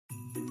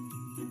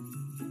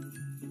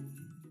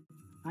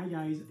Hi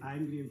guys,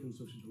 I'm Graham from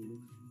Social Jungle,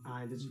 and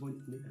I just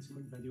wanted to make this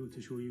quick video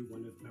to show you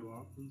one of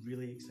our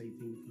really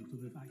exciting photo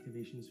booth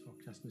activations for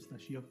Christmas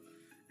this year.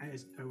 It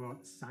is our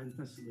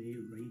Santa Sleigh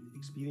ride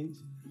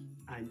experience,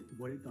 and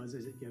what it does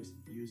is it gives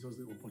users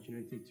the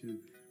opportunity to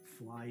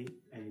fly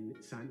in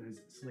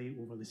Santa's sleigh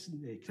over the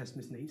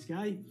Christmas night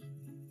sky.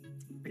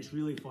 It's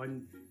really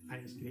fun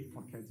and it's great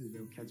for kids as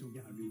well. Kids will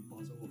get a real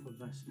buzz off of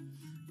this.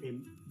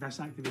 This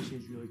activation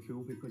is really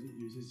cool because it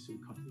uses some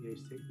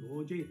cutting-edge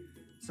technology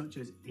such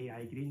as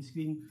AI green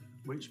screen,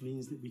 which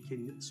means that we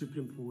can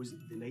superimpose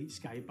the night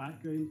sky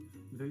background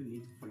without the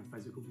need for a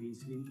physical green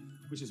screen,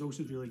 which is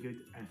also really good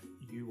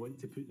if you want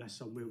to put this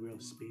somewhere where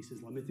space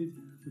is limited.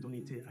 We don't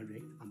need to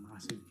erect a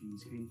massive green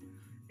screen.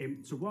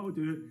 So what I'll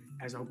do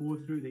is I'll go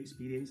through the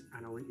experience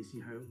and I'll let you see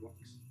how it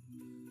works.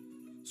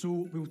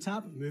 So we'll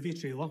tap movie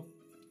trailer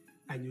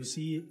and you'll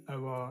see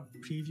our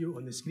preview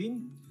on the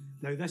screen.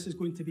 Now this is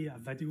going to be a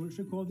video it's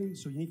recording,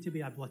 so you need to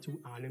be a little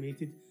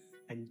animated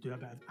and do a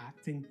bit of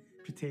acting.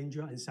 Pretend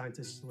you're in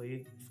Santa's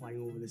sleigh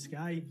flying over the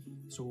sky.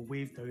 So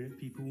wave down at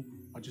people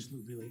or just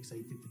look really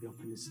excited to be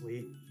up in the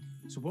sleigh.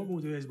 So what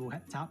we'll do is we'll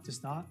hit tap to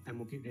start and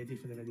we'll get ready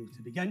for the video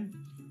to begin.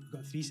 We've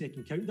got a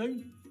 3-second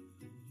countdown.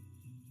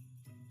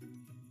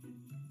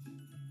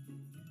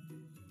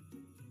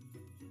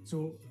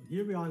 So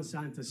here we are in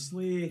Santa's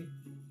sleigh,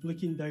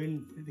 looking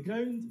down at the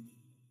ground.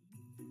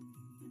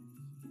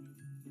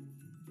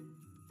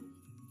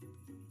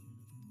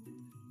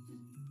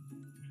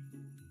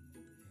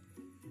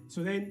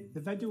 So then the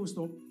video will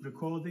stop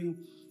recording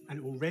and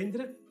it will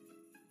render it.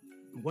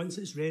 Once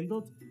it's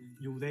rendered,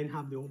 you'll then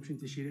have the option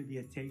to share it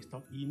via text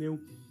or email.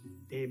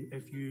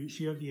 If you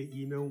share via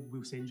email,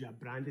 we'll send you a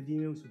branded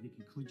email so you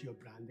can include your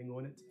branding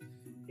on it.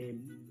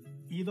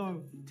 Either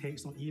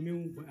text or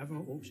email,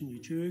 whatever option you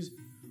choose,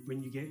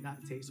 when you get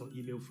that text or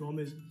email from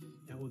us,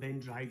 it will then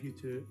drive you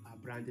to a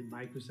branded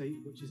microsite,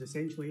 which is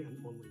essentially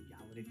an online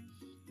gallery.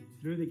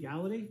 Through the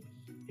gallery,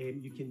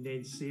 you can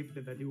then save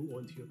the video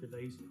onto your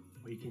device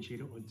or you can share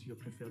it onto your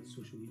preferred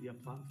social media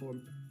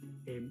platform.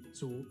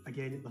 So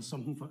again, there's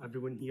something for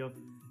everyone here.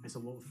 It's a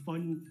lot of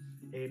fun.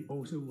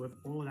 Also with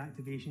all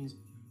activations,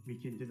 we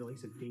can do the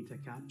likes of data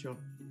capture.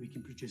 We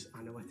can produce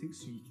analytics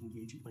so you can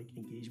gauge like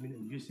engagement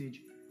and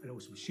usage and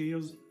also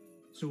shares.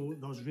 So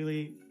there's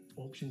really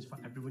options for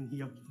everyone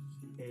here.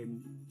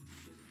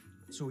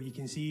 So you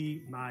can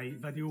see my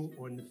video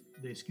on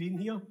the screen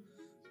here.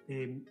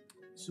 And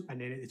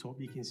then at the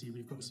top you can see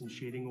we've got some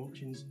sharing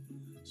options.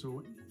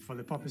 So for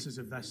the purposes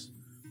of this,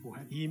 we'll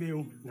hit email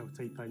and I'll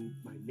type in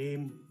my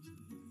name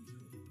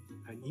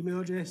and email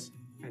address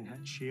and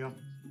hit share,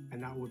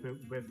 and that will be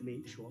with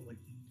me shortly.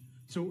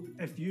 So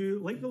if you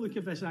like the look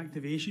of this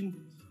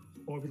activation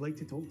or would like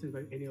to talk to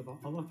about any of our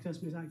other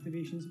Christmas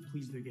activations,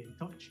 please do get in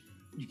touch.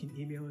 You can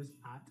email us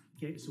at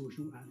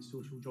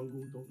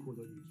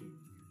getsocial@socialjungle.co.uk.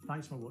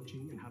 Thanks for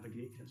watching and have a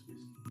great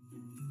Christmas.